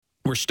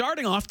We're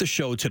starting off the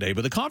show today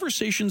with a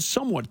conversation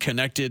somewhat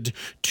connected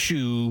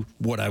to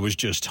what I was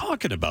just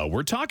talking about.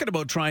 We're talking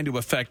about trying to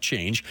affect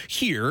change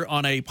here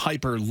on a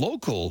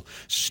hyper-local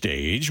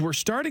stage. We're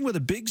starting with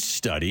a big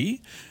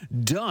study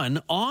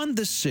done on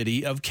the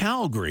city of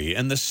Calgary,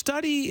 and the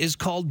study is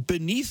called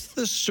Beneath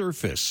the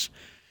Surface,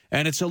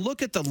 and it's a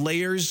look at the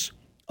layers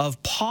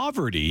of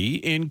poverty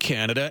in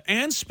Canada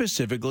and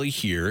specifically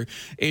here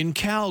in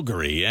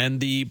Calgary. And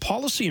the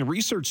policy and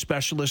research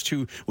specialist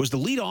who was the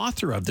lead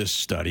author of this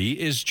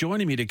study is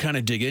joining me to kind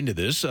of dig into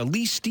this.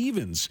 Lee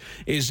Stevens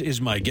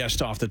is my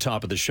guest off the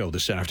top of the show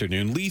this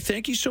afternoon. Lee,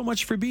 thank you so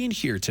much for being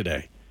here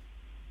today.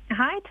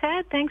 Hi,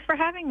 Ted. Thanks for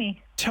having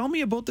me. Tell me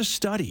about the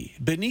study,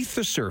 Beneath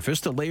the Surface,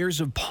 the layers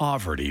of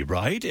poverty,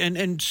 right?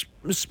 And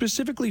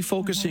specifically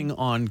focusing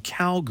on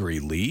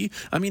Calgary, Lee.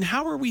 I mean,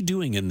 how are we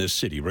doing in this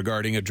city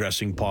regarding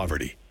addressing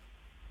poverty?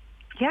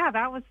 Yeah,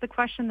 that was the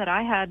question that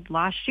I had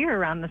last year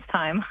around this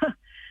time.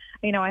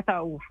 I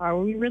thought, well, how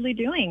are we really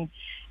doing?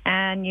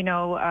 And,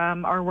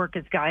 our work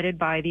is guided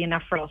by the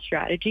Enough for All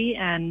strategy.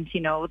 And,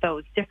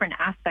 those different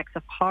aspects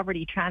of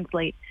poverty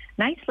translate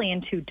nicely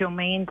into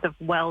domains of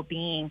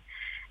well-being.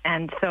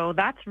 And so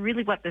that's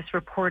really what this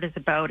report is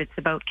about. It's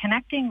about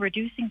connecting,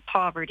 reducing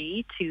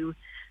poverty to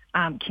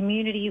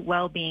community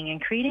well-being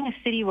and creating a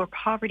city where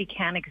poverty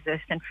can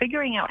exist and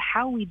figuring out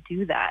how we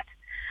do that.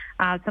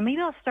 So maybe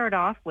I'll start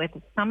off with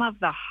some of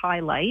the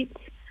highlights.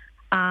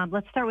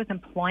 Let's start with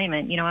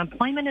employment.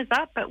 Employment is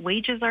up, but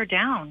wages are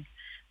down.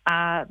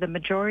 The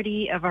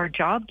majority of our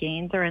job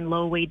gains are in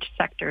low-wage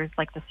sectors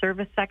like the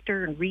service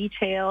sector and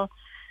retail.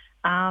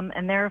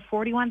 And there are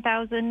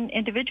 41,000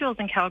 individuals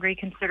in Calgary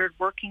considered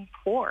working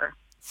poor.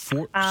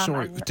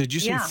 Did you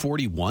say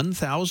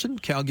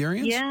 41,000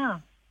 Calgarians? Yeah,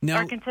 now,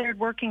 are considered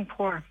working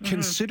poor.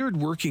 Considered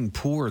working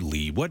poor,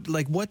 Lee. What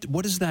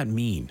does that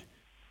mean?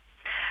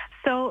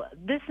 So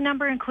this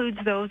number includes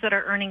those that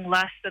are earning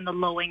less than the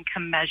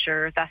low-income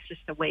measure. That's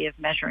just a way of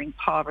measuring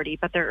poverty,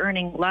 but they're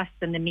earning less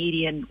than the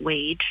median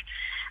wage.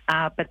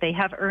 But they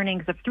have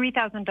earnings of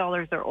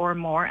 $3,000 or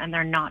more, and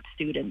they're not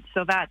students.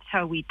 So that's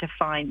how we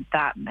define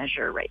that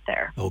measure right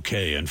there.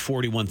 Okay, and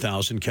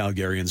 41,000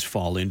 Calgarians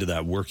fall into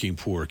that working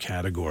poor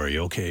category.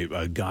 Okay,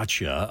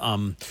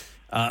 gotcha.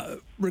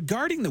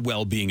 Regarding the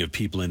well-being of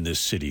people in this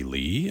city,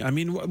 Lee, I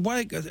mean,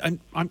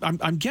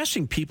 I'm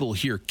guessing people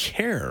here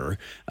care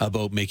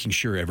about making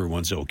sure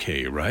everyone's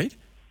okay, right?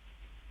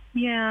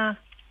 Yeah,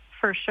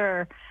 for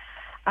sure.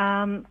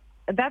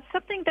 That's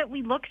something that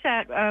we looked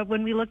at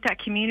when we looked at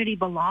community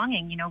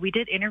belonging. We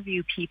did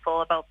interview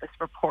people about this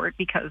report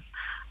because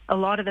a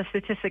lot of the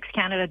Statistics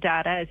Canada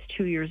data is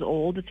 2 years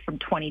old. It's from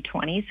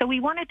 2020. So we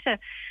wanted to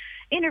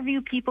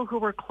interview people who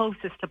were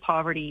closest to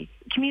poverty,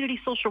 community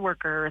social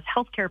workers,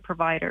 healthcare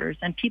providers,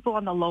 and people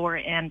on the lower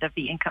end of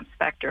the income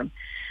spectrum.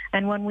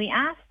 And when we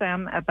asked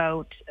them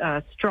about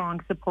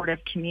strong, supportive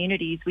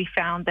communities, we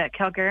found that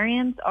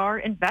Calgarians are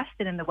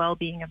invested in the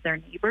well-being of their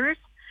neighbours.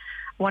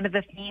 One of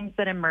the themes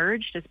that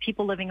emerged is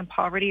people living in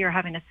poverty are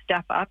having to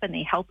step up and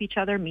they help each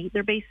other meet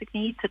their basic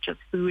needs, such as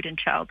food and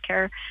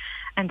childcare.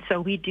 And so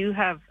we do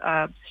have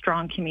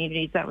strong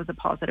communities. That was a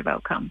positive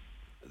outcome.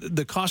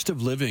 The cost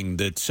of living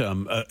that's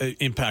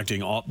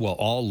impacting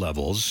all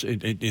levels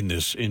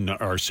in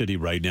our city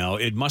right now,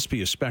 it must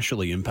be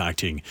especially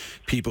impacting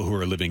people who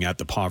are living at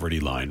the poverty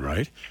line,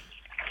 right?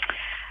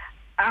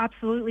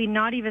 Absolutely.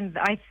 Not even,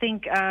 I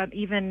think,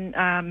 even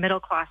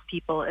middle-class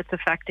people it's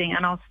affecting.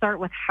 And I'll start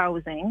with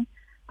housing.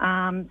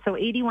 So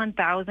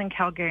 81,000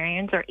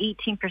 Calgarians, or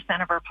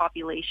 18% of our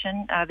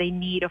population, they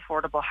need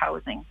affordable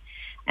housing.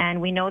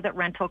 And we know that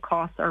rental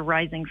costs are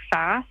rising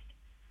fast,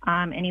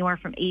 anywhere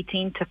from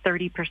 18 to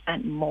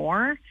 30%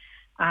 more.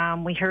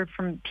 We heard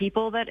from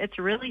people that it's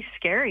really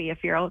scary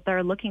if you're out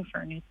there looking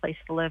for a new place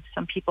to live.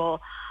 Some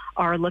people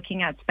are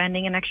looking at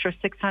spending an extra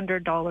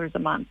 $600 a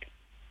month.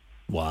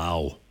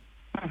 Wow.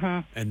 Mm-hmm.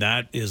 And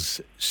that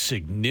is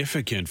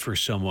significant for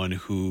someone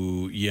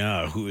who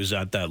is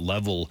at that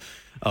level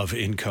of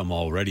income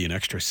already, an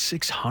extra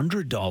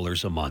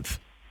 $600 a month.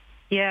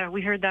 Yeah,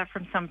 we heard that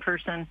from some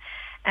person.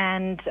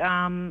 And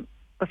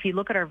if you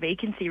look at our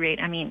vacancy rate,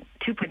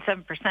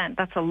 2.7%,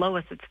 that's the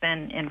lowest it's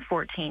been in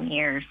 14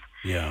 years.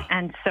 Yeah.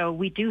 And so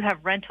we do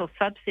have rental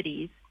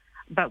subsidies,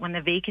 but when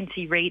the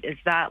vacancy rate is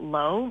that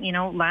low,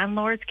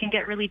 landlords can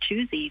get really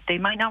choosy. They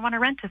might not want to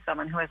rent to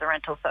someone who has a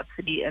rental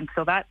subsidy, and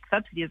so that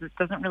subsidy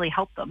doesn't really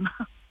help them.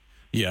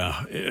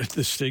 Yeah, it's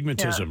the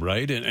stigmatism,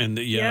 right?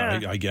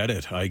 I get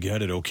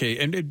it. Okay.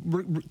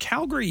 And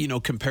Calgary,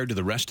 Compared to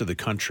the rest of the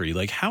country,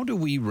 like how do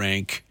we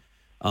rank,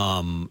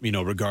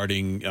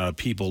 regarding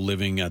people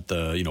living at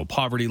the,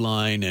 poverty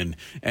line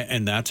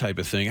and that type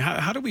of thing?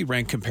 How do we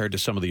rank compared to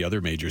some of the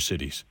other major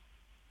cities?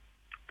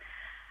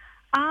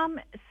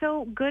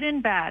 So good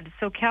and bad.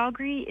 So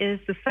Calgary is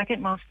the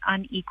second most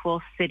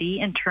unequal city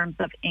in terms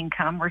of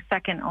income. We're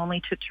second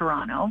only to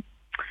Toronto.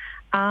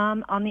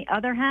 On the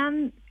other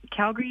hand,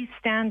 Calgary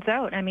stands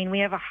out. We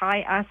have a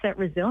high asset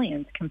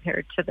resilience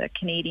compared to the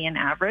Canadian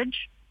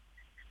average.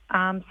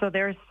 So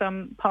there's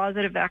some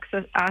positive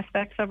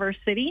aspects of our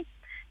city.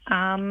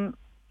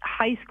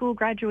 high school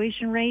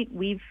graduation rate,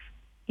 we've,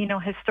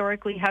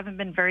 historically haven't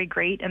been very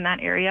great in that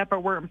area,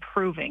 but we're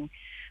improving.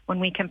 When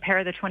we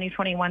compare the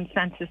 2021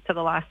 census to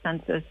the last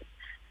census,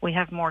 we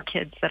have more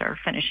kids that are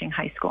finishing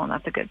high school, and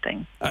that's a good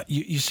thing.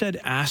 You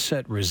said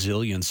asset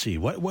resiliency.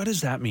 What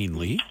does that mean,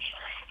 Lee?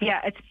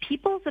 Yeah, it's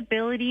people's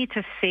ability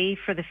to save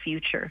for the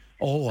future.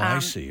 Oh, I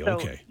see.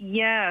 Okay.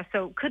 Yeah,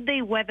 so could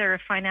they weather a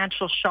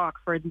financial shock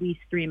for at least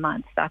 3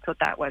 months? That's what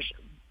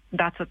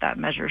that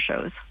measure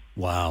shows.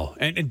 Wow.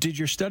 And did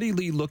your study,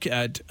 Lee, look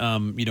at,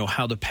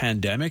 how the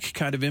pandemic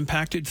kind of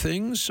impacted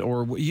things?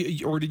 Or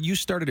did you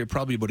started it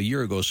probably about a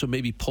year ago, so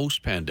maybe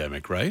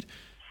post-pandemic, right?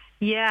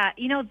 Yeah,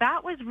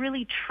 that was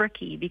really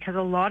tricky because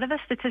a lot of the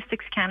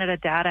Statistics Canada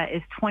data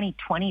is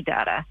 2020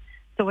 data.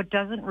 So it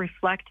doesn't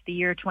reflect the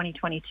year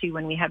 2022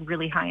 when we had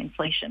really high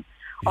inflation.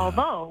 Yeah.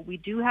 Although we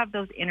do have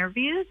those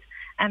interviews,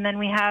 and then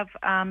we have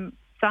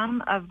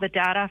some of the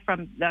data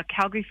from the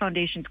Calgary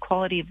Foundation's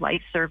Quality of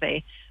Life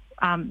Survey.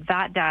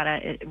 That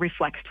data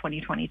reflects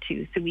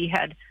 2022. So we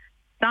had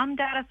some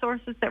data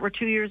sources that were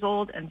 2 years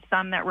old and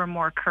some that were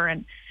more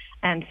current.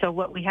 And so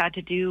what we had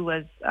to do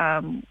was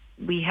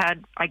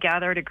I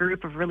gathered a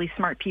group of really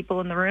smart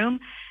people in the room,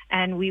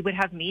 and we would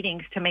have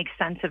meetings to make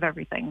sense of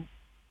everything.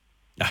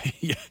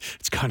 Yeah,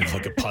 it's kind of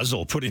like a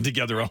puzzle, putting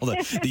together all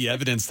the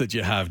evidence that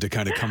you have to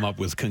kind of come up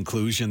with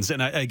conclusions.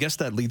 And I guess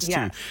that leads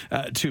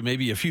to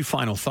maybe a few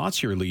final thoughts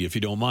here, Lee, if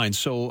you don't mind.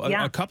 So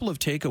a couple of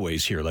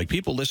takeaways here, like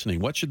people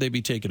listening, what should they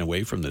be taking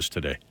away from this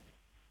today?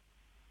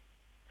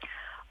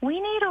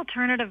 We need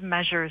alternative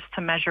measures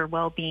to measure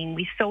well-being.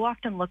 We so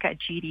often look at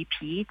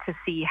GDP to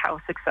see how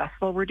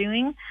successful we're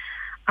doing.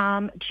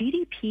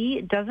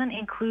 GDP doesn't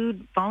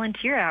include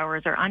volunteer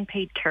hours or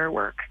unpaid care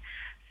work.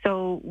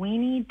 So we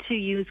need to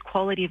use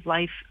quality of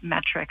life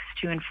metrics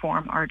to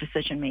inform our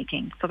decision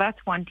making. So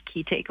that's one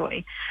key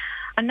takeaway.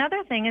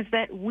 Another thing is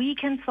that we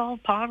can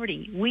solve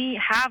poverty. We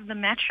have the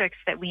metrics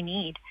that we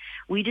need.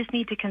 We just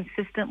need to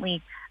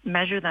consistently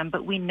measure them,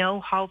 but we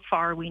know how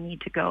far we need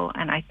to go.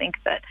 And I think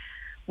that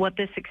what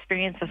this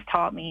experience has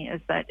taught me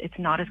is that it's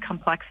not as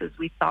complex as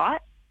we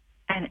thought.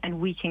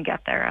 And we can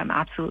get there. I'm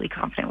absolutely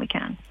confident we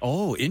can.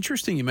 Oh,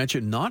 interesting. You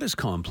mentioned not as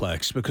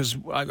complex, because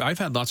I've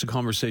had lots of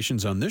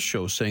conversations on this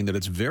show saying that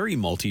it's very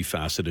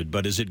multifaceted,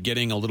 but is it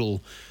getting a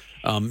little,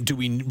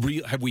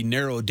 have we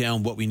narrowed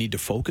down what we need to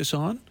focus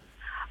on?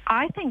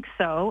 I think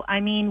so.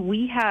 I mean,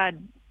 we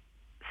had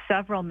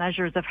several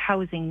measures of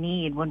housing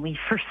need when we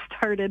first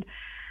started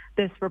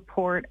this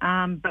report,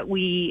 but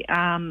we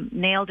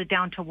nailed it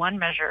down to one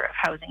measure of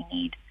housing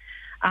need.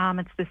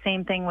 It's the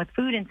same thing with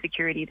food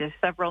insecurity. There's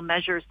several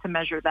measures to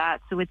measure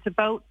that. So it's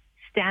about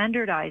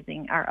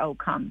standardizing our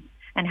outcomes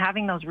and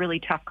having those really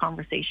tough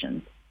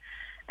conversations.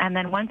 And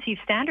then once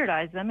you've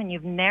standardized them and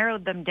you've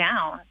narrowed them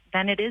down,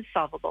 then it is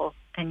solvable.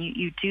 And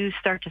you do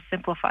start to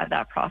simplify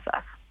that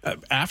process.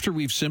 After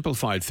we've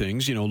simplified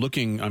things, I'm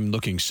looking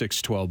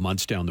 6-12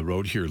 months down the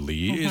road here,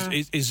 Lee.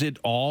 Mm-hmm. Is it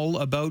all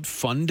about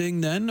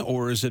funding then,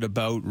 or is it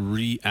about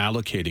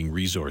reallocating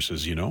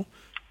resources,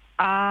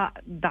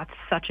 That's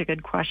such a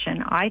good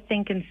question. I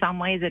think in some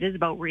ways it is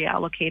about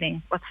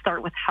reallocating. Let's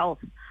start with health.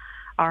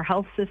 Our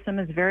health system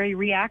is very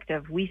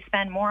reactive. We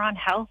spend more on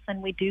health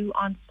than we do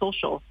on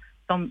social.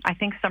 So I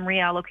think some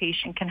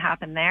reallocation can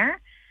happen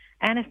there.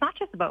 And it's not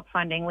just about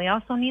funding. We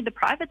also need the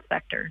private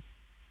sector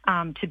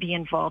to be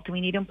involved. We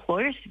need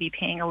employers to be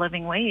paying a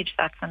living wage.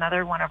 That's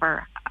another one of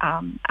our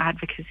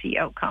advocacy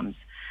outcomes.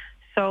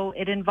 So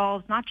it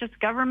involves not just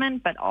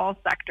government, but all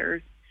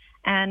sectors.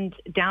 And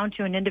down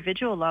to an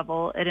individual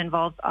level, it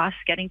involves us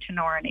getting to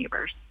know our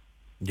neighbors.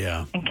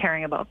 Yeah. And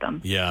caring about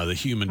them. Yeah, the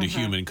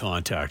human-to-human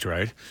contact,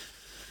 right?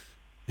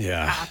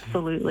 Yeah.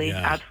 Absolutely. Yeah.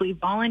 Absolutely.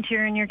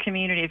 Volunteer in your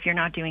community if you're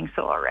not doing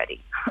so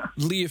already.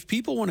 Lee, if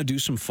people want to do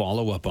some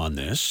follow-up on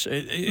this,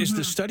 is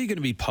the study going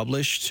to be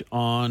published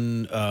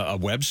on a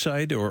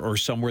website or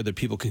somewhere that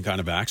people can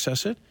kind of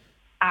access it?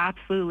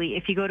 Absolutely.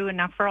 If you go to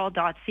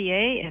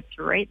enoughforall.ca, it's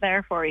right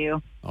there for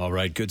you. All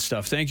right. Good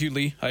stuff. Thank you,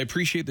 Lee. I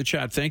appreciate the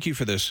chat. Thank you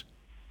for this.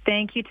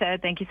 Thank you,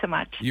 Ted. Thank you so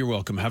much. You're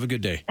welcome. Have a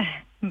good day.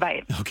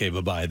 Bye. Okay,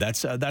 bye-bye.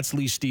 That's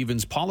Lee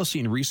Stevens, policy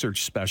and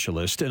research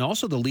specialist, and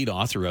also the lead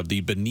author of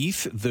the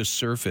Beneath the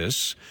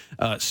Surface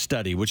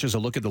study, which is a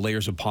look at the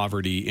layers of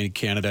poverty in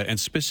Canada and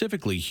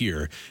specifically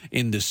here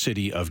in the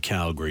city of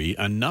Calgary.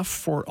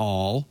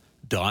 Enoughforall.ca,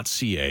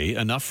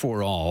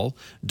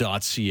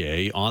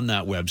 enoughforall.ca. On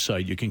that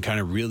website, you can kind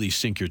of really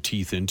sink your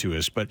teeth into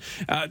us. But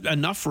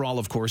Enough for All,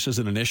 of course, is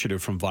an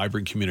initiative from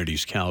Vibrant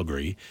Communities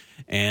Calgary.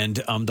 And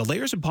the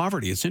layers of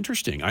poverty, it's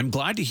interesting. I'm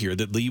glad to hear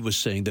that Lee was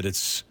saying that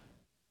it's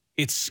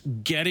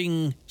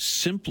getting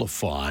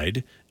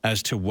simplified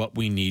as to what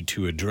we need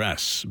to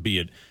address, be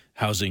it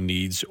housing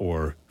needs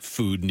or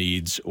food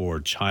needs or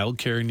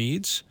childcare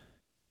needs.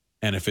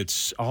 And if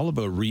it's all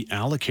about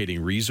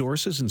reallocating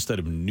resources instead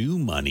of new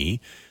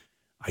money,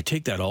 I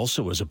take that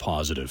also as a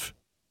positive.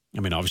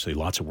 I mean, obviously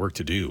lots of work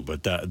to do,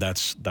 but I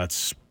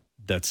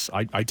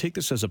take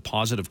this as a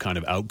positive kind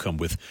of outcome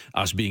with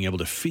us being able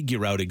to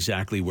figure out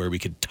exactly where we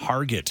could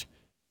target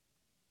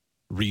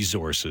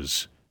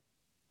resources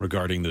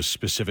regarding the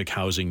specific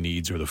housing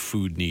needs or the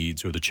food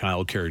needs or the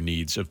childcare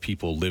needs of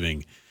people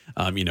living,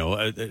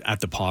 at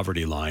the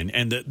poverty line.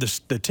 And the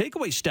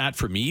takeaway stat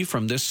for me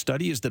from this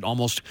study is that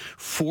almost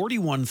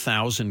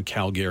 41,000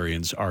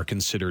 Calgarians are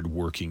considered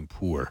working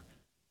poor.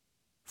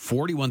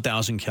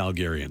 41,000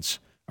 Calgarians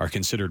are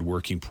considered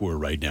working poor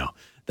right now.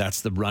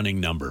 That's the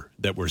running number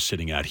that we're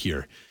sitting at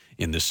here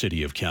in the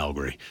city of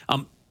Calgary.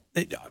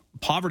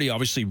 Poverty,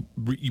 obviously,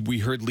 we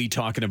heard Lee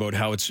talking about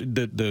how it's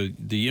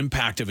the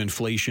impact of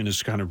inflation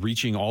is kind of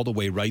reaching all the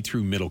way right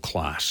through middle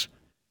class.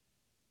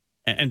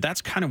 And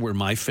that's kind of where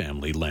my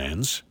family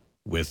lands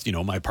with,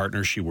 my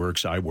partner, she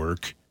works, I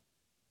work.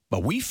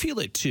 But we feel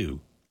it too.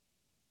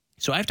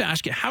 So I have to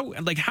ask you, how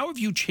have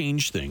you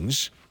changed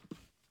things?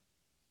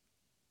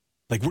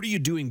 Like, what are you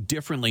doing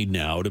differently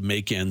now to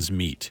make ends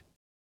meet?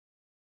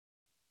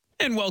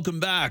 And welcome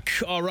back.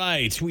 All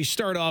right, we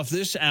start off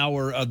this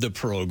hour of the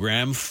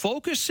program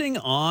focusing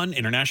on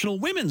International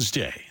Women's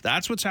Day.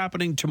 That's what's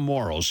happening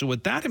tomorrow. So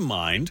with that in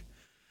mind,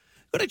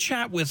 I'm going to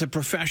chat with a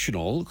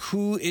professional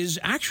who is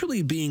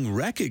actually being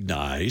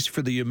recognized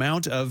for the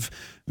amount of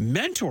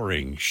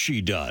mentoring she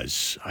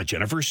does.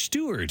 Jennifer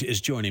Stewart is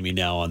joining me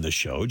now on the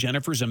show.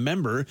 Jennifer's a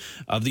member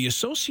of the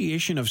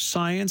Association of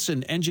Science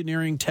and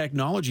Engineering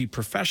Technology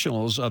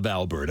Professionals of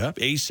Alberta,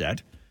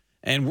 ASET,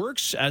 and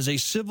works as a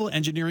civil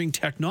engineering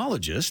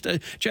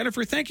technologist.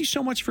 Jennifer, thank you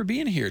so much for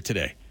being here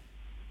today.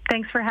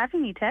 Thanks for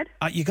having me, Ted.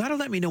 You got to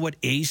let me know what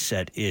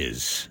ASET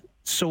is.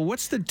 So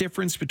what's the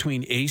difference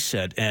between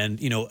ASET and,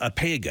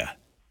 APEGA?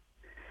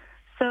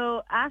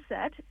 So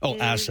ASET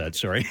ASET,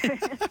 sorry.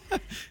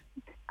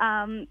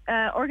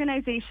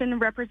 Organization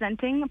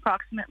representing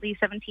approximately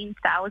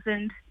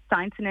 17,000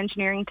 science and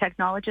engineering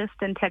technologists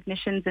and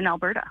technicians in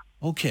Alberta.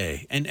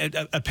 Okay. And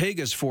APEGA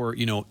is for,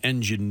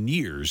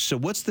 engineers. So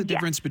what's the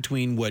difference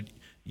between what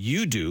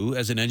you do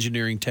as an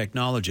engineering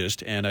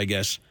technologist and, I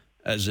guess,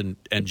 as an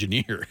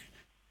engineer?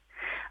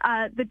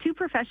 The two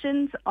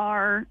professions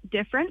are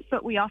different,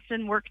 but we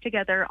often work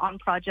together on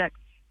projects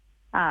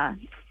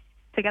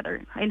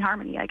together in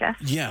harmony, I guess.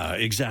 Yeah,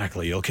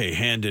 exactly. Okay,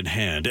 hand in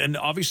hand. And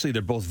obviously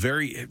they're both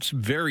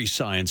very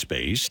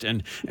science-based.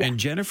 And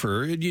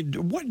Jennifer,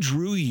 what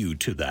drew you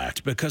to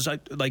that? Because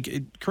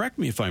correct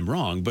me if I'm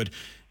wrong, but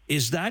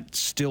is that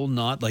still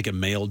not like a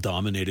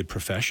male-dominated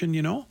profession,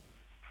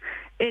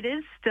 It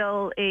is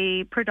still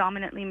a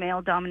predominantly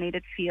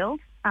male-dominated field.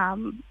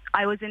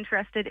 I was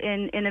interested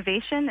in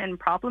innovation and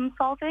problem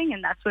solving,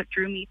 and that's what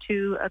drew me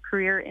to a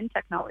career in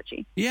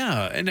technology.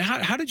 Yeah, and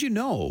how did you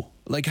know?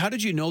 How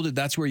did you know that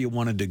that's where you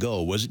wanted to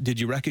go? Did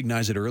you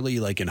recognize it early,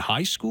 in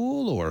high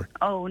school, or?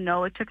 Oh,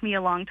 no, it took me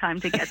a long time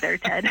to get there,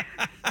 Ted.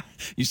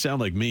 You sound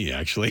like me,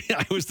 actually.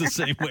 I was the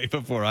same way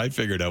before I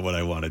figured out what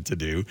I wanted to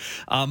do.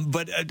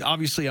 But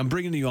obviously, I'm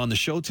bringing you on the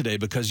show today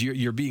because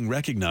you're being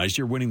recognized.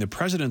 You're winning the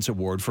President's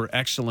Award for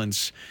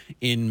Excellence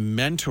in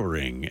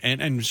Mentoring.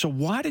 And so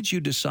why did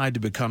you decide to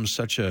become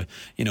such a,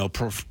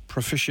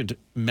 proficient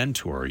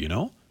mentor,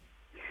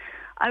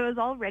 I was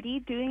already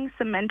doing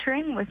some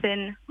mentoring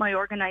within my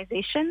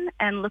organization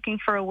and looking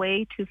for a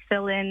way to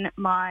fill in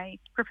my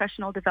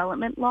professional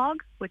development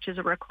log, which is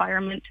a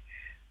requirement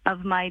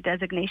of my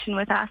designation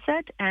with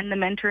ASET, and the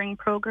mentoring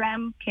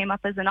program came up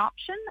as an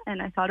option,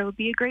 and I thought it would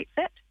be a great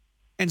fit.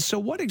 And so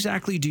what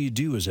exactly do you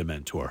do as a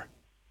mentor?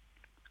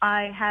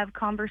 I have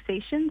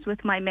conversations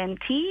with my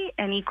mentee,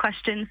 any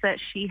questions that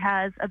she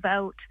has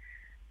about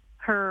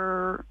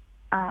her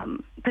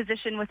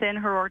position within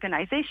her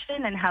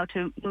organization and how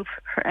to move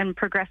her and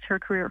progress her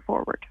career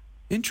forward.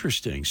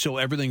 Interesting. So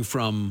everything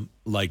from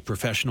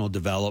professional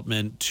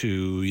development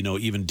to,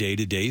 even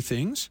day-to-day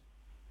things?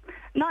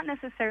 Not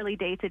necessarily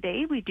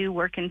day-to-day. We do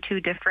work in two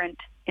different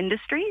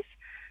industries,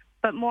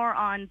 but more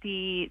on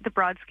the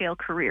broad-scale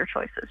career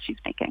choices she's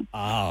making.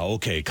 Ah,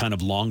 okay. Kind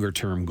of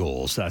longer-term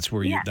goals. That's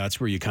where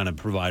you kind of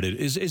provide it.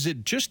 Is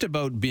it just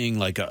about being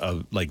like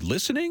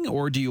listening,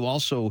 or do you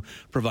also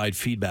provide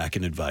feedback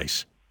and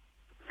advice?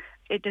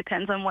 It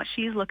depends on what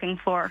she's looking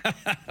for.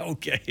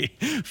 Okay.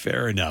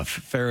 Fair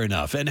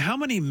enough. And how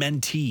many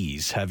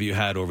mentees have you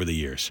had over the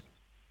years?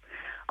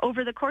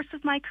 Over the course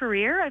of my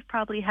career, I've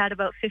probably had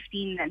about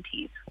 15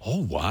 mentees.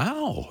 Oh,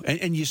 wow.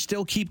 And you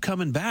still keep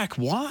coming back.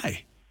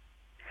 Why?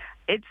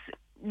 It's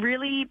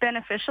really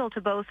beneficial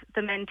to both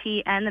the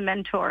mentee and the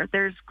mentor.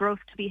 There's growth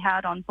to be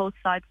had on both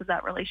sides of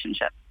that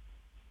relationship.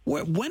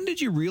 When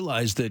did you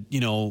realize that,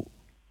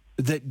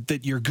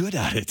 that you're good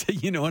at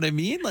it? You know what I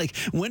mean?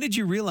 When did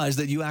you realize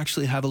that you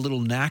actually have a little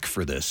knack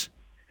for this?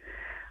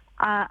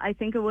 I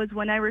think it was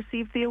when I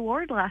received the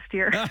award last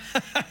year.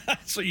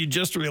 So you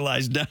just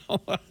realized now.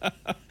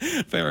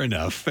 Fair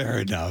enough.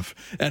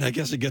 And I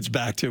guess it gets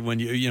back to when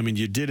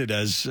you did it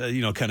as,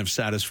 kind of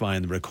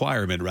satisfying the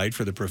requirement, right,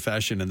 for the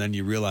profession. And then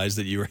you realize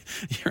that you're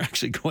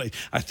actually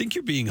I think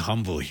you're being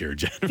humble here,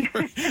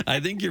 Jennifer. I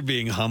think you're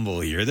being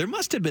humble here. There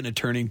must have been a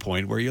turning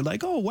point where you're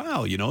like, oh,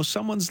 wow,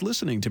 someone's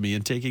listening to me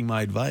and taking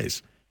my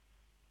advice.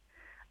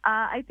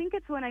 I think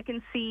it's when I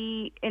can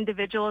see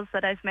individuals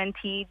that I've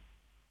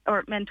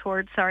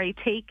mentored,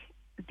 take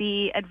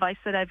the advice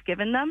that I've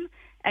given them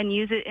and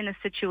use it in a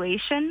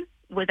situation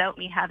without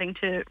me having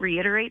to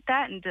reiterate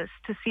that, and just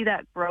to see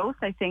that growth,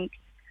 I think,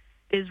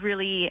 is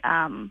really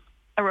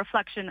a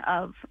reflection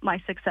of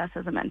my success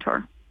as a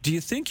mentor. Do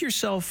you think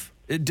yourself,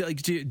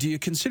 do you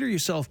consider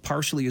yourself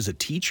partially as a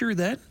teacher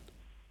then?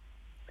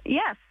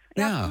 Yes,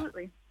 Yeah.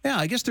 absolutely. Yeah,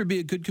 I guess there'd be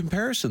a good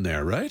comparison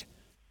there, right?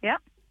 Yeah.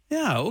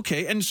 Yeah,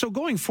 okay. And so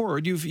going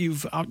forward,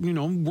 you've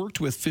worked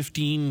with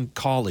 15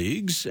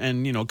 colleagues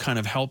and, kind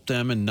of helped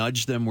them and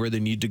nudged them where they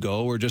need to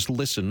go, or just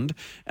listened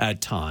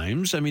at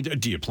times. I mean,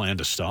 do you plan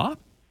to stop?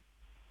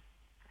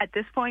 At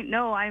this point,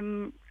 no. I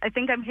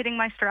think I'm hitting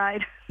my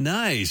stride.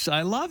 Nice.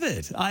 I love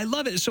it. I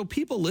love it. So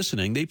people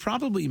listening, they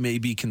probably may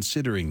be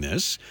considering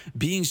this,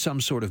 being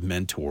some sort of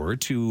mentor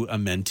to a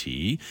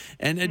mentee.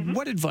 And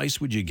what advice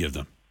would you give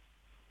them?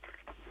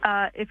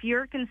 If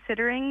you're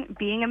considering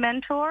being a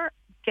mentor,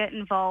 get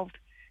involved.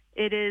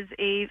 It is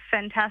a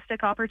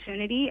fantastic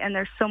opportunity, and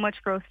there's so much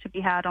growth to be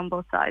had on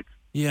both sides.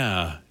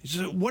 Yeah.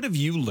 So what have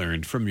you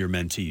learned from your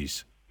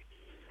mentees?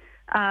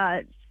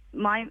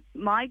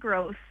 My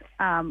growth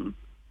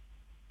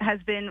has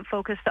been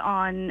focused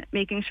on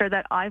making sure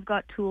that I've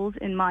got tools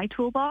in my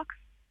toolbox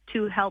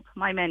to help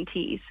my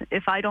mentees.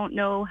 If I don't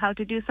know how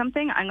to do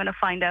something, I'm going to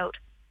find out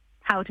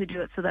how to do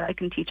it so that I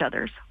can teach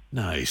others.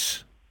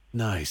 Nice.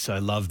 Nice. I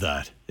love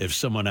that. If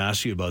someone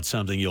asks you about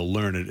something, you'll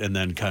learn it and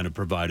then kind of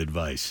provide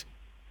advice.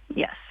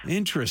 Yes.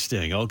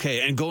 Interesting.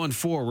 Okay. And going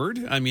forward,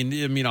 I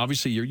mean,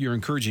 obviously you're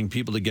encouraging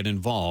people to get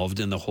involved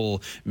in the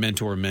whole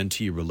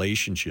mentor-mentee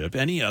relationship.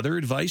 Any other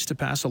advice to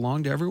pass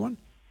along to everyone?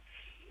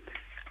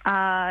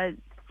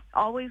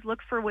 Always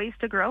look for ways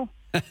to grow,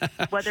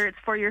 whether it's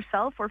for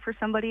yourself or for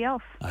somebody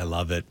else. I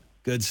love it.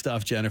 Good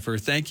stuff, Jennifer.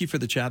 Thank you for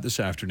the chat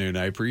this afternoon.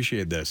 I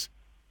appreciate this.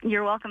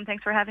 You're welcome.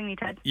 Thanks for having me,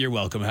 Ted. You're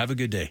welcome. Have a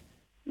good day.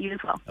 You as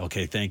well.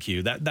 Okay, thank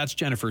you. That's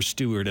Jennifer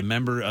Stewart, a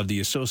member of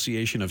the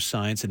Association of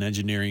Science and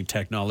Engineering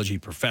Technology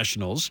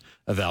Professionals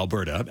of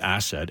Alberta,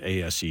 ASET,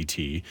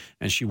 A-S-E-T,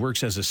 and she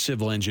works as a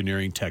civil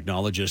engineering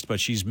technologist, but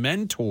she's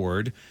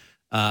mentored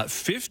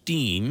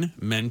 15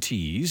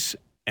 mentees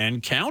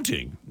and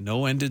counting,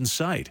 no end in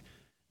sight.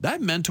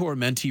 That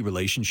mentor-mentee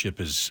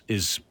relationship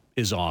is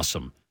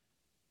awesome.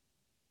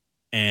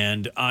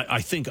 And I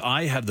think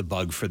I have the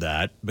bug for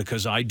that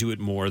because I do it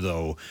more,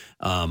 though,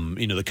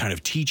 the kind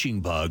of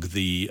teaching bug,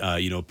 the,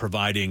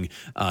 providing,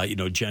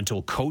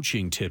 gentle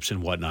coaching tips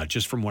and whatnot,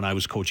 just from when I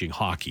was coaching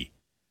hockey.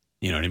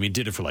 You know what I mean?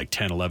 Did it for like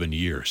 10, 11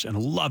 years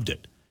and loved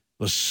it.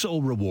 It was so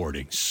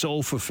rewarding,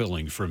 so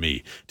fulfilling for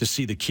me to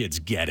see the kids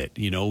get it,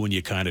 when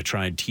you kind of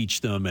try and teach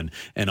them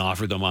and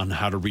offer them on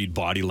how to read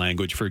body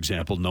language, for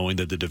example, knowing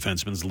that the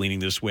defenseman's leaning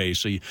this way.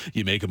 So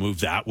you make a move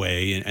that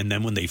way. And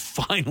then when they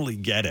finally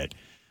get it,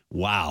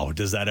 wow,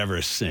 does that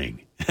ever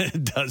sing?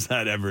 Does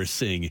that ever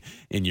sing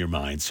in your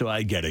mind? So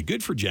I get it.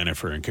 Good for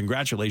Jennifer, and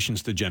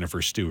congratulations to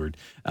Jennifer Stewart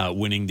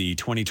winning the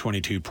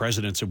 2022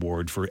 President's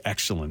Award for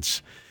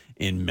Excellence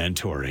in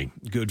Mentoring.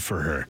 Good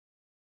for her.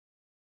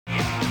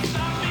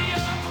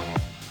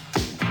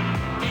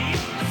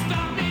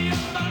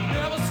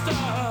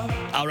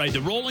 All right,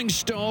 the Rolling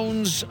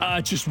Stones,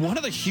 just one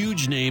of the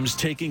huge names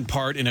taking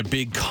part in a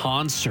big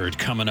concert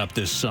coming up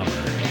this summer.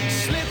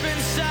 Slip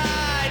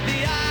inside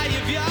the eye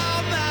of your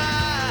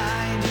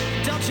mind.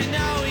 Don't you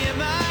know you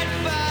might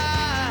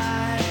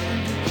find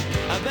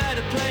a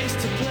better place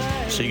to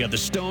play? So you got the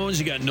Stones,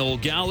 you got Noel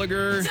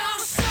Gallagher. So what?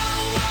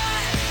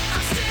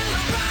 I'm still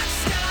a rock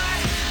star.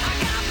 I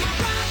got my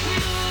rock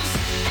moves,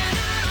 and I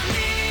don't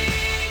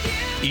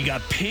need you. You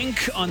got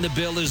Pink on the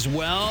bill as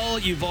well.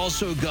 You've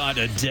also got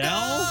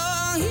Adele.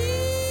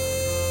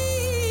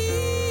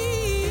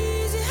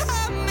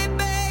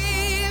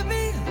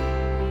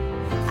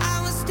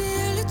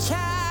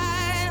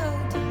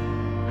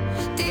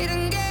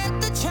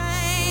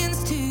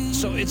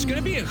 So it's going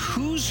to be a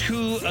who's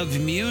who of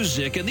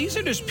music, and these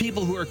are just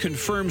people who are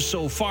confirmed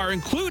so far,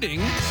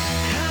 including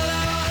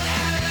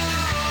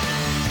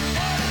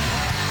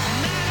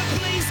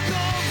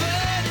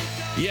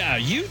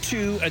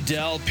U2,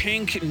 Adele,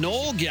 Pink,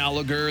 Noel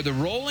Gallagher, the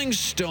Rolling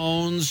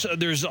Stones.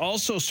 There's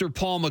also Sir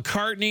Paul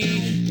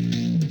McCartney.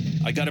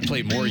 I got to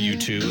play more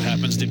U2.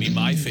 Happens to be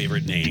my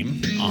favorite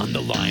name on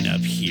the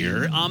lineup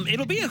here.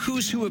 It'll be a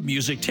who's who of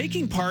music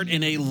taking part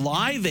in a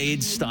Live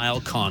Aid-style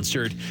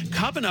concert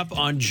coming up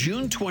on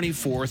June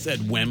 24th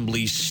at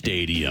Wembley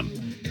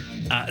Stadium.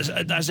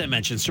 As I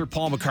mentioned, Sir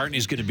Paul McCartney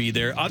is going to be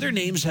there. Other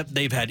names,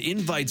 they've had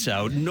invites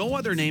out. No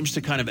other names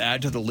to kind of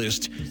add to the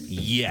list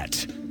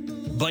yet.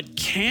 But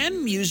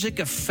can music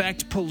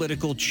affect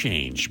political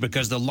change?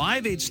 Because the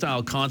Live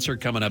Aid-style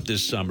concert coming up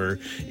this summer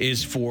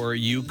is for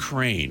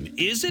Ukraine.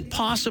 Is it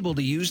possible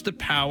to use the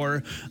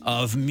power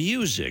of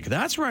music?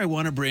 That's where I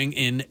want to bring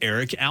in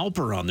Eric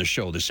Alper on the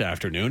show this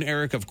afternoon.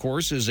 Eric, of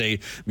course, is a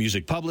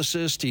music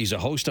publicist. He's a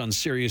host on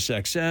Sirius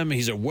XM.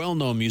 He's a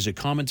well-known music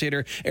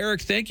commentator.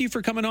 Eric, thank you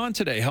for coming on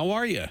today. How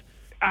are you?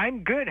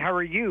 I'm good. How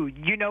are you?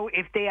 You know,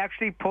 if they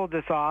actually pull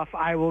this off,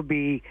 I will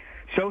be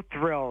so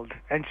thrilled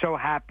and so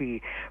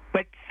happy.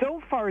 But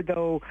so far,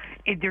 though,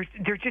 there's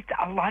just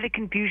a lot of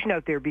confusion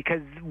out there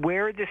because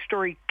where this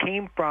story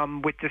came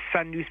from with the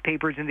Sun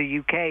newspapers in the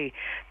UK,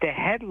 the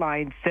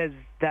headline says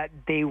that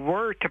they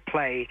were to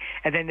play,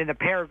 and then in the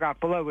paragraph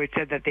below it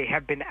said that they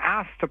have been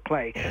asked to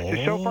play.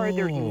 So far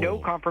there's no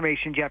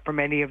confirmation yet from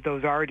any of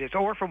those artists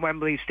or from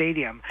Wembley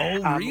Stadium.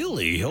 Oh,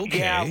 really? Okay.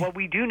 Yeah, what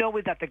we do know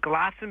is that the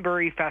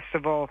Glastonbury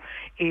Festival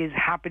is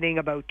happening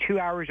about 2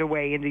 hours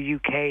away in the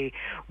UK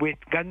with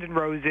Guns N'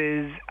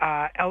 Roses,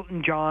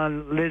 Elton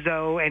John,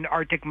 Lizzo, and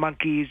Arctic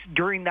Monkeys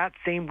during that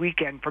same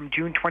weekend from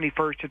June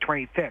 21st to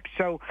 25th.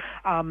 So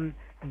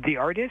the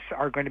artists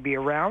are going to be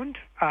around.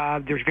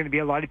 There's going to be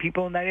a lot of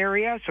people in that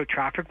area, so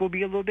traffic will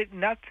be a little bit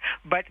nuts.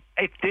 But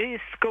if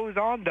this goes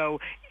on, though,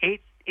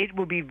 it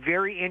will be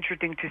very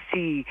interesting to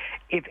see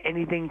if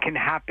anything can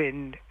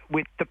happen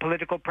with the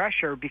political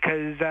pressure,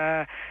 because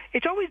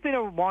it's always been a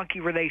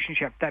wonky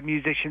relationship that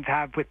musicians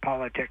have with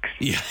politics.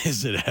 Yeah,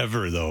 is it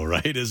ever, though,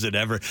 right? Is it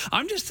ever?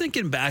 I'm just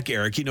thinking back,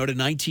 Eric, to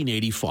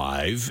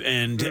 1985,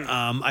 and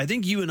I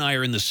think you and I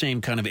are in the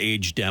same kind of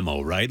age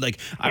demo, right? Like,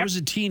 I was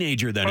a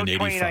teenager then in 85.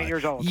 29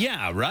 years old.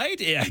 Yeah, right?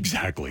 Yeah,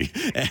 exactly.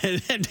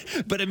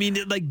 But, I mean,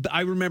 like,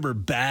 I remember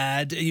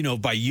Bad,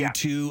 by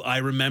U2. I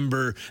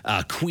remember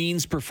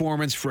Queen's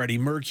performance, Freddie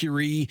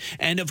Mercury,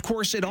 and, of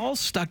course, it all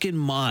stuck in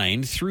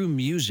mind through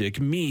music,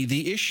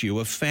 the issue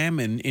of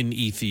famine in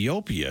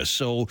Ethiopia.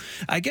 So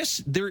I guess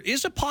there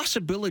is a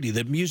possibility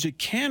that music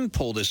can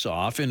pull this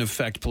off and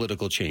affect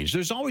political change.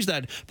 There's always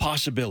that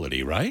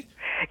possibility, right?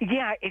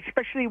 Yeah,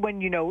 especially when,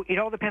 it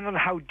all depends on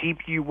how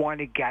deep you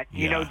want to get.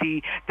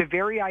 The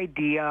very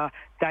idea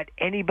that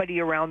anybody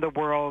around the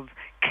world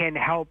can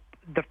help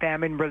the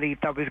famine relief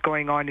that was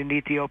going on in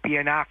Ethiopia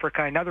and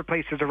Africa and other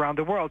places around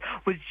the world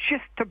was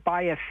just to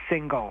buy a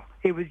single.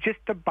 It was just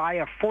to buy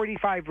a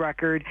 45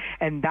 record,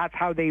 and that's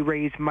how they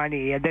raised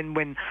money. And then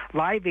when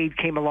Live Aid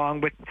came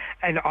along with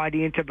an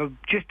audience of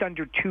just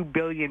under 2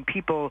 billion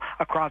people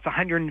across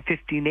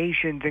 150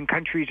 nations and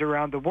countries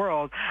around the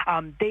world,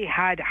 they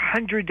had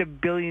hundreds of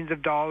billions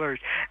of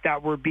dollars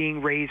that were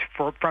being raised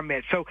from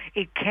it. So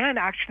it can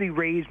actually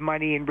raise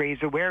money and raise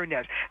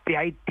awareness. The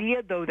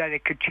idea, though, that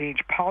it could change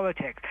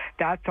politics,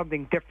 that's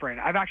something different.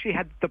 I've actually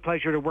had the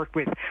pleasure to work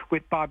with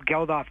Bob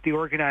Geldof, the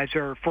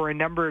organizer, for a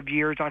number of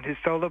years on his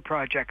solo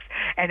projects,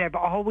 and I've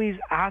always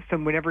asked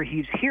him whenever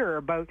he's here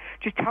about,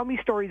 just tell me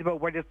stories about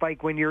what it's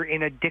like when you're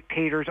in a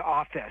dictator's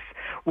office,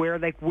 where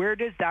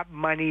does that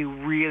money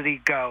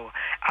really go?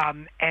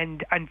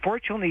 And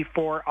unfortunately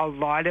for a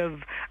lot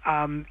of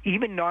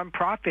even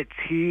nonprofits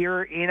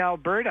here in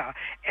Alberta,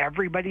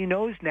 everybody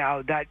knows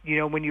now that,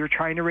 when you're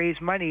trying to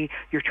raise money,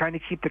 you're trying to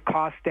keep the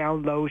costs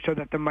down low so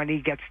that the money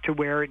gets to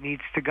where it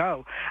needs to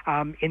go.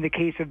 In the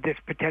case of this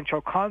potential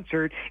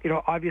concert,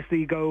 it'll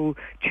obviously go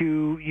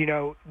to,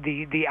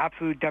 the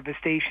absolute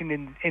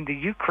devastation in the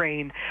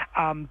Ukraine,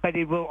 but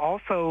it will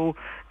also,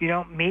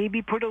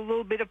 maybe put a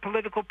little bit of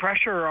political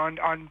pressure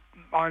on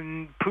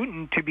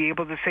Putin to be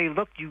able to say,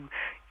 look,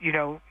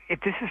 if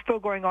this is still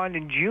going on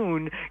in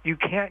June, you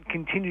can't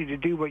continue to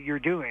do what you're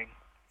doing.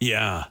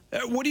 Yeah.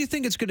 What do you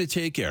think it's going to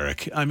take,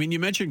 Eric? I mean, you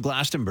mentioned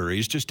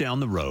Glastonbury's just down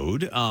the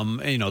road.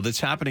 That's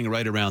happening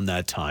right around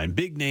that time.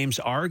 Big names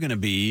are going to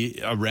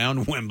be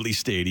around Wembley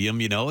Stadium.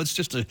 It's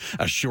just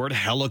a short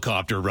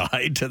helicopter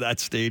ride to that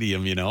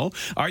stadium, All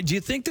right, do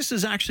you think this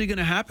is actually going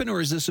to happen, or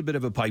is this a bit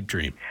of a pipe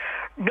dream?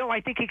 No,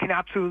 I think it can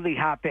absolutely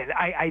happen.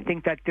 I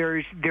think that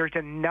there's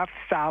enough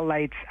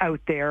satellites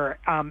out there.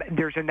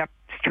 There's enough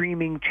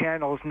streaming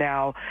channels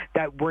now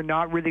that we're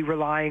not really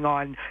relying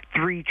on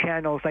 3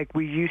 channels like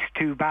we used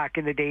to back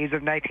in the days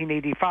of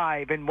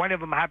 1985, and one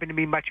of them happened to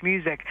be Much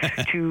Music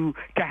to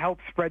help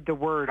spread the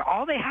word.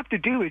 All they have to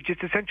do is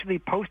just essentially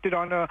post it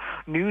on a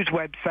news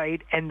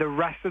website, and the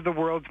rest of the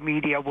world's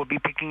media will be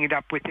picking it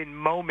up within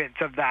moments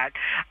of that.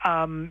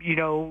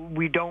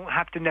 We don't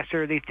have to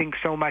necessarily think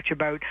so much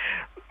about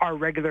our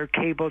regular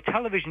cable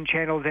television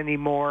channels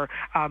anymore.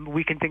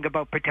 We can think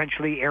about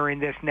potentially airing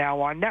this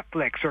now on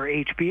Netflix or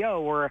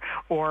HBO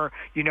or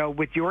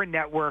with your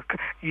network,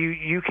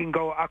 you can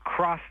go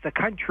across the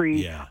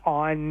country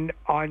on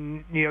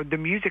the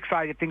music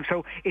side of things.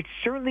 So it's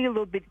certainly a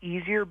little bit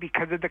easier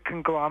because of the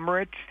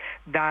conglomerates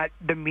that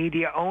the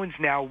media owns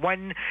now.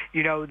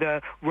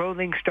 The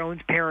Rolling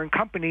Stones parent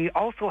company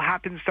also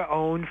happens to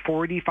own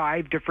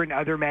 45 different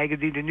other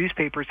magazines and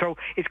newspapers. So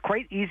it's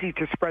quite easy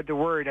to spread the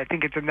word. I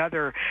think it's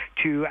another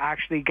to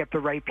actually get the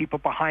right people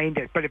behind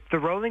it. But if the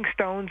Rolling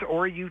Stones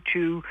or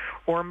U2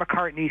 or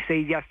McCartney say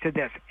yes to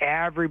this,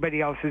 everybody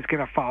else is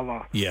going to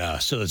follow. Yeah,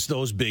 so it's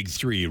those big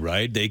 3,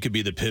 right? They could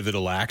be the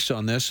pivotal acts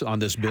on this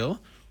bill?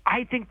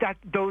 I think that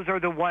those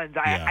are the ones.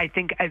 Yeah. I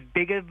think as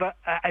big as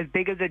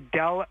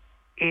Adele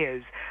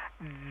is,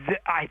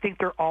 I think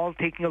they're all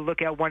taking a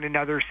look at one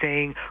another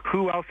saying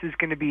who else is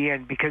going to be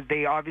in, because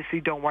they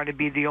obviously don't want to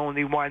be the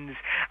only ones,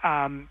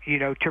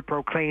 to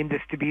proclaim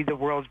this to be the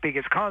world's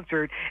biggest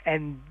concert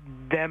and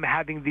them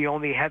having the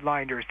only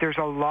headliners. There's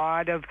a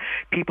lot of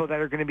people that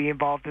are going to be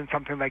involved in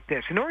something like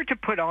this. In order to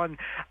put on,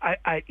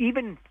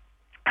 even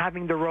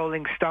having the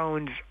Rolling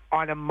Stones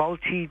on a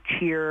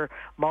multi-tier,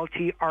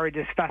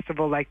 multi-artist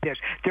festival like this.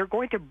 They're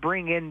going to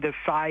bring in the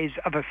size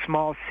of a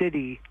small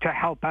city to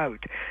help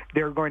out.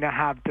 They're going to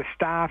have the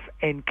staff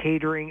and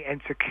catering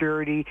and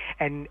security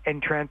and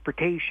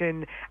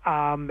transportation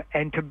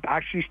and to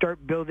actually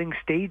start building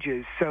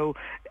stages. So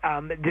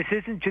this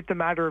isn't just a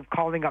matter of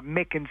calling up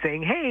Mick and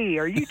saying, hey,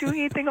 are you doing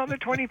anything on the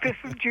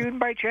 25th of June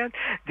by chance?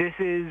 This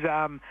is,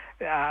 they're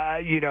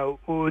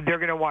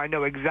going to want to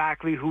know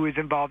exactly who is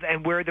involved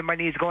and where the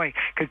money is going,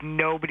 because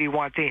nobody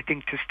wants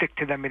anything to stick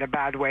to them in a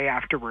bad way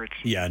afterwards.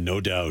 Yeah, no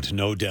doubt.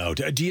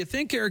 Do you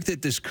think, Eric,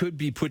 that this could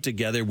be put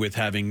together with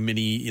having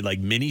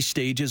mini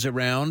stages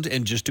around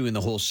and just doing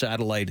the whole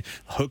satellite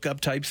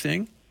hookup type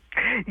thing?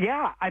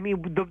 Yeah, I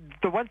mean,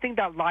 the one thing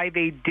that Live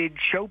Aid did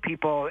show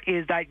people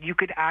is that you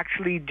could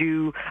actually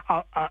do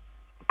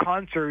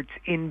concerts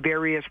in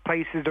various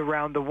places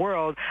around the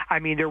world. I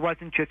mean, there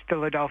wasn't just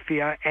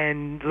Philadelphia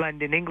and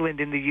London, England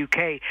in the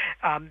UK.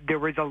 There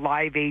was a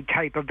Live Aid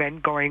type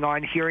event going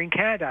on here in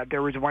Canada.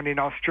 There was one in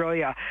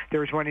Australia.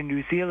 There was one in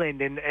New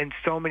Zealand and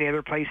so many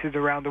other places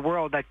around the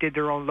world that did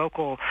their own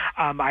local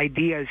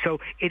ideas. So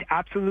it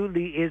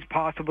absolutely is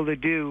possible to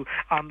do.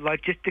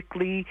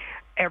 Logistically,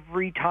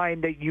 every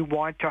time that you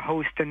want to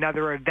host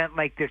another event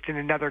like this in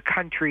another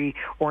country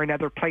or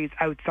another place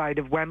outside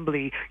of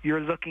Wembley, you're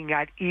looking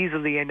at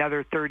easily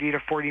another $30 to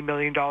 $40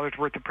 million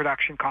worth of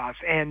production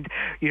costs. And,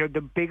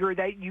 the bigger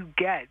that you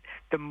get,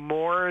 the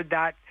more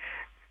that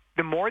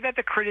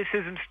the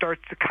criticism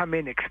starts to come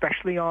in,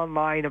 especially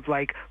online, of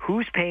like,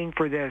 who's paying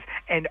for this?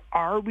 And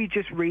are we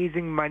just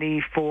raising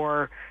money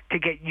to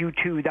get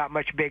U2 that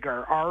much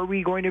bigger? Are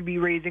we going to be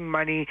raising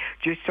money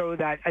just so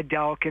that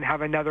Adele can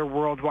have another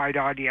worldwide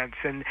audience?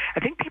 And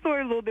I think people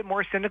are a little bit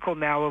more cynical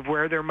now of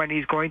where their money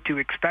is going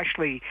to,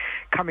 especially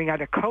coming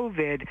out of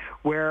COVID,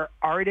 where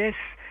artists,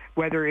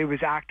 whether it was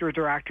actors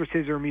or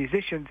actresses or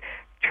musicians,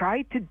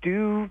 tried to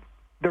do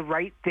the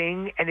right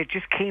thing, and it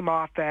just came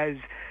off as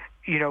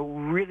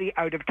really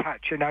out of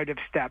touch and out of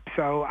step.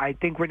 So I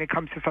think when it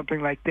comes to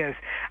something like this,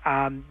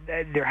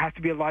 there has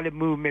to be a lot of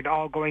movement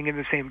all going in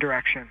the same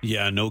direction.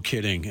 Yeah, no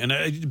kidding. And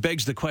it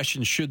begs the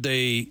question, should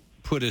they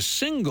put a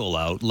single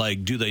out,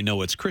 like Do They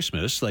Know It's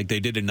Christmas, like they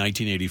did in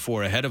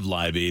 1984 ahead of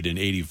Live Aid in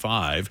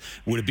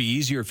 85? Would it be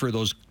easier for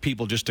those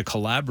people just to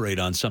collaborate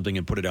on something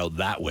and put it out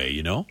that way,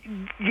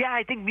 Yeah,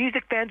 I think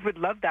music fans would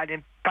love that.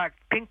 In fact,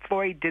 Pink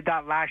Floyd did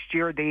that last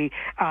year.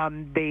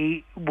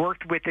 They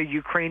worked with a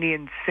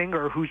Ukrainian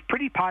singer who's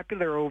pretty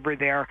popular over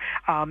there,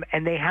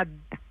 and they had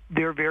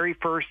their very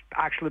first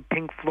actually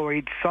Pink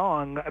Floyd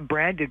song,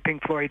 branded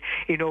Pink Floyd,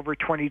 in over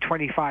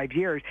 25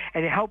 years.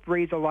 And it helped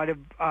raise a lot of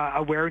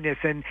awareness,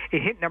 and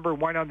it hit number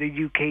one on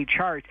the UK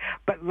charts.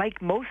 But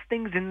like most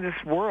things in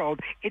this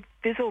world, it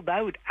fizzled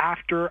out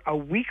after a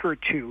week or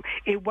two.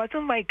 It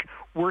wasn't like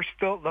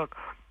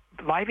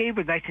Live Aid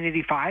was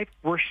 1985.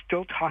 We're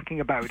still talking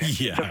about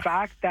it. Yeah. The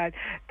fact that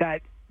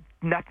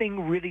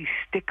nothing really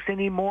sticks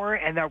anymore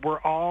and that we're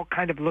all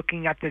kind of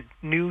looking at this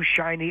new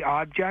shiny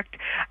object.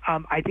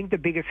 I think the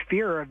biggest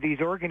fear of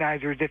these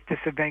organizers, if this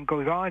event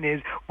goes on,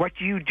 is what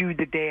do you do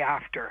the day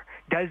after?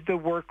 Does the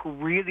work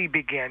really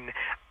begin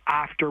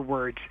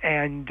afterwards?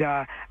 And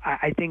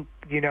I think,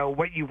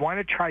 what you want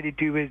to try to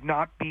do is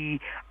not be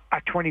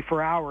at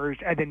 24 hours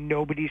and then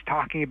nobody's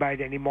talking about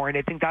it anymore. And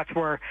I think that's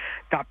where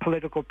that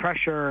political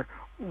pressure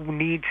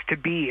needs to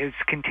be, is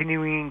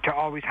continuing to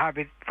always have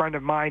it front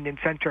of mind and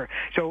center.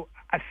 So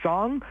a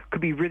song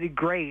could be really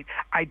great.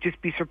 I'd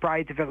just be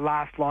surprised if it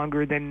lasts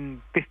longer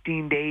than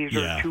 15 days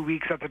or 2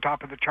 weeks at the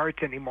top of the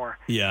charts anymore.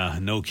 Yeah,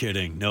 no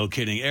kidding.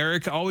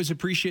 Eric, always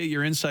appreciate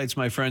your insights,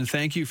 my friend.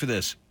 Thank you for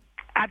this.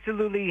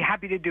 Absolutely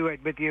happy to do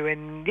it with you.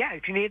 And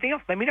if you need anything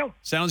else, let me know.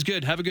 Sounds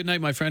good. Have a good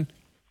night, my friend.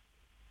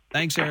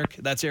 Thanks, Eric.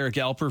 That's Eric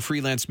Alper,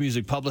 freelance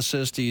music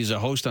publicist. He's a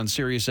host on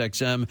Sirius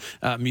XM,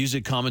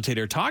 music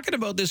commentator, talking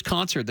about this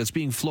concert that's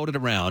being floated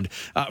around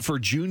for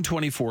June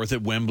 24th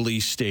at Wembley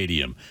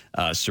Stadium.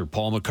 Sir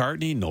Paul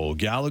McCartney, Noel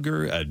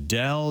Gallagher,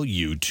 Adele,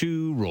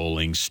 U2,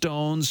 Rolling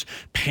Stones,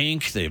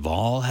 Pink. They've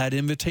all had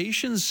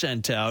invitations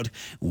sent out.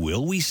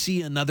 Will we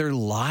see another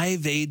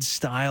Live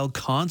Aid-style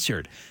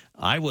concert?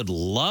 I would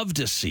love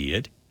to see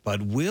it,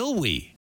 but will we?